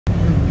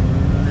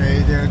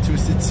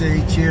Twisted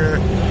Sage here.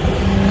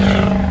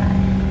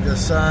 The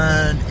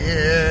sun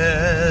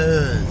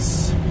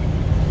is,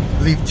 I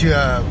believe,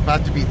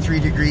 about to be 3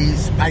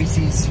 degrees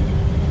Pisces.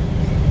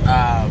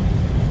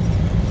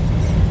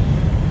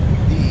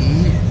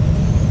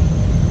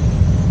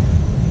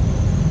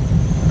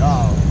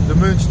 The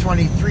moon's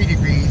 23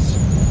 degrees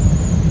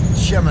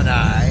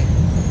Gemini.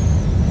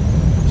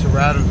 So we're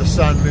out of the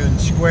sun-moon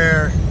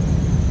square.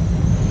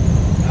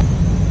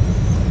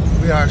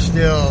 We are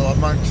still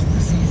amongst the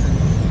season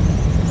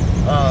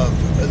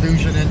of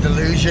illusion and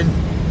delusion.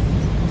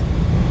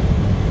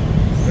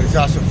 But it's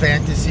also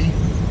fantasy.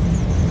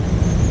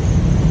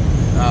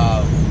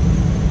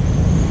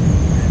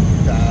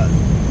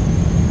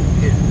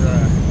 In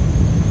the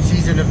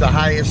season of the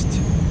highest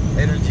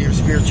energy of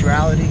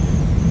spirituality.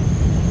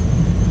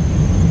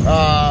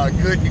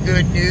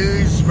 Good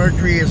news.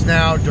 Mercury is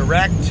now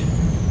direct. So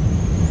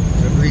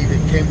I believe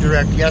it came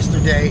direct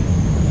yesterday.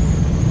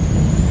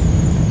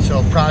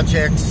 So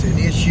projects and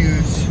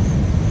issues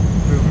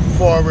moving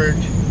forward.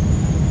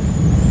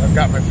 I've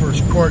got my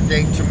first court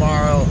date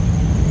tomorrow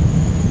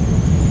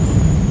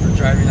for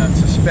driving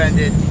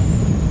unsuspended.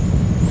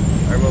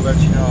 I will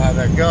let you know how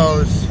that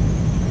goes.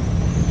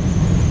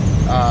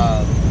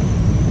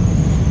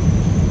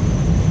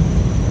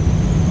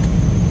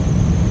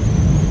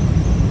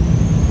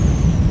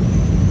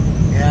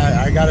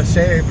 Yeah, I gotta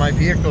say, my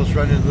vehicle's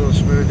running a little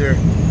smoother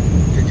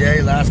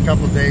today. Last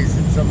couple of days,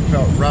 something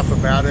felt rough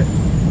about it.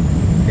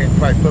 Can't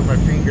quite put my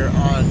finger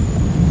on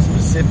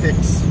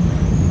specifics.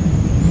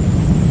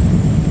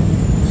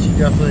 She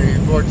definitely,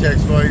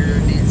 Vortex Voyager,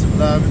 needs some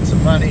love and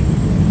some money.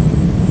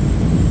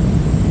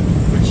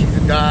 But she's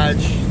a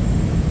Dodge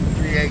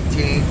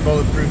 318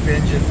 bulletproof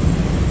engine.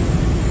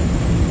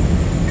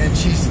 And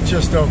she's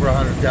just over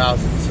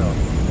 100,000, so.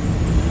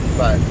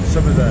 But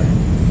some of the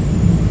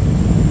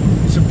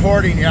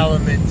supporting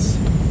elements,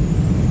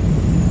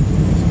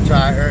 some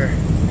tire,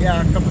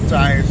 yeah, a couple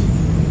tires.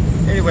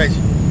 Anyways,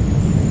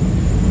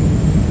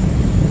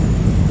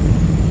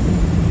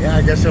 yeah,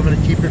 I guess I'm going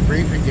to keep it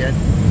brief again.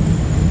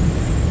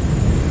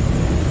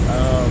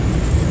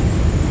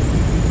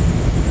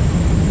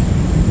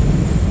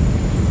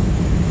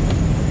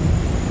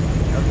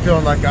 I'm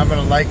feeling like I'm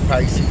going to like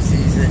Pisces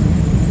season.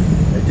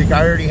 I think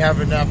I already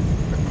have enough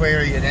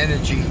Aquarian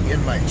energy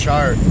in my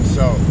chart,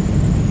 so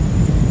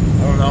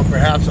I don't know,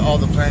 perhaps all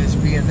the planets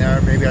being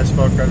there, maybe I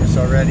spoke on this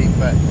already,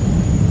 but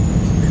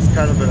it's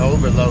kind of an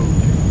overload.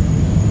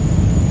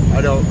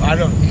 I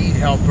don't need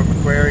help from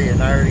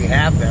Aquarian. I already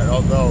have that,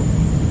 although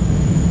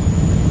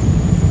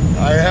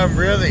I am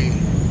really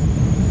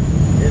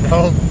in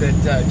hope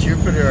that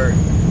Jupiter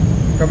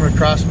coming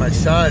across my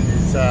sun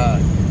is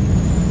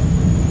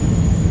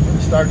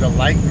starting to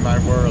lighten my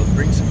world,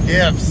 bring some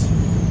gifts.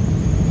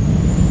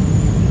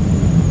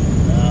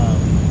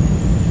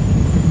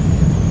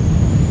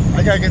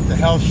 I gotta get the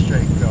health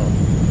straight though,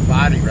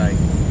 body right.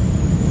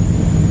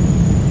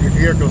 If your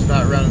vehicle's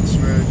not running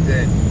smooth,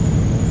 then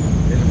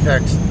it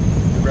affects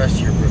the rest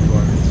of your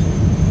performance.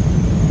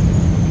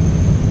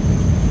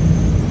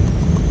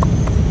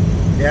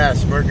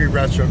 Yes, Mercury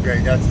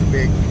retrograde, that's the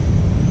big.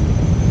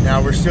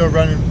 Now we're still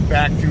running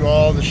back through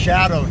all the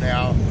shadow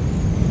now,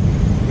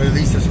 but at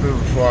least it's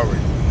moving forward.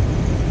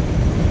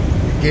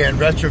 Again,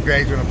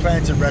 retrogrades, when a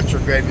planet's in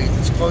retrograde, means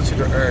it's closer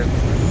to Earth.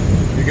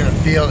 You're gonna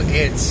feel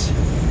its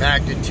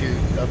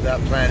magnitude of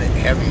that planet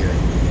heavier.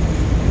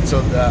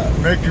 So the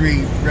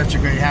Mercury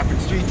retrograde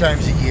happens 3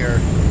 times a year.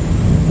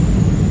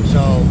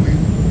 So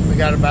we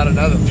got about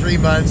another 3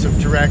 months of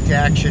direct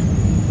action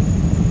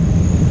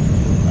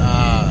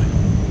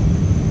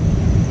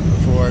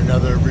before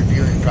another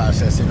reviewing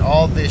process. And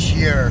all this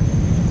year,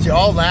 see,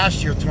 all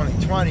last year,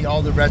 2020,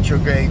 all the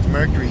retrograde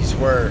Mercuries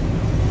were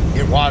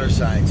in water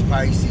signs.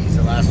 Pisces,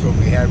 the last one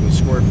we had was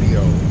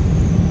Scorpio,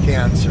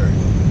 Cancer.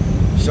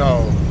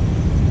 So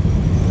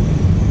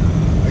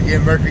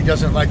again, Mercury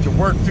doesn't like to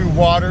work through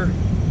water.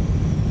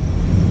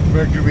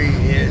 Mercury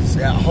is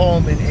at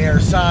home in air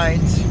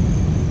signs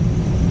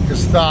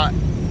because thought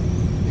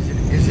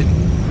isn't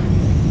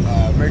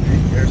Mercury.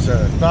 There's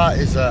a thought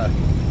is a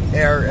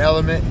air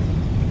element,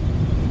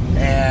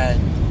 and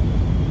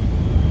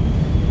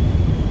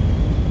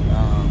I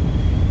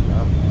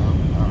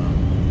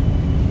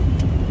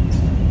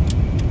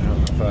don't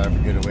know if I ever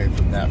get away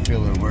from that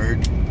filler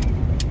word,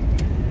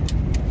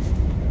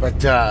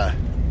 but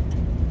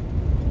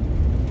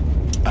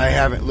I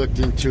haven't looked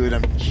into it.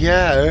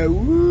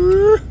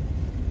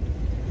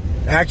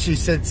 Actually,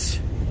 since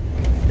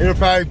it'll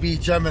probably be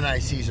Gemini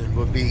season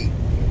will be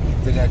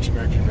the next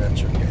Mercury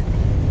retrograde.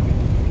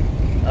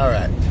 All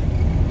right.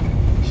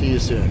 See you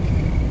soon.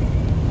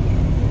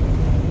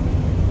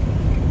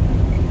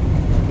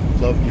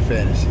 Float your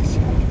fantasies.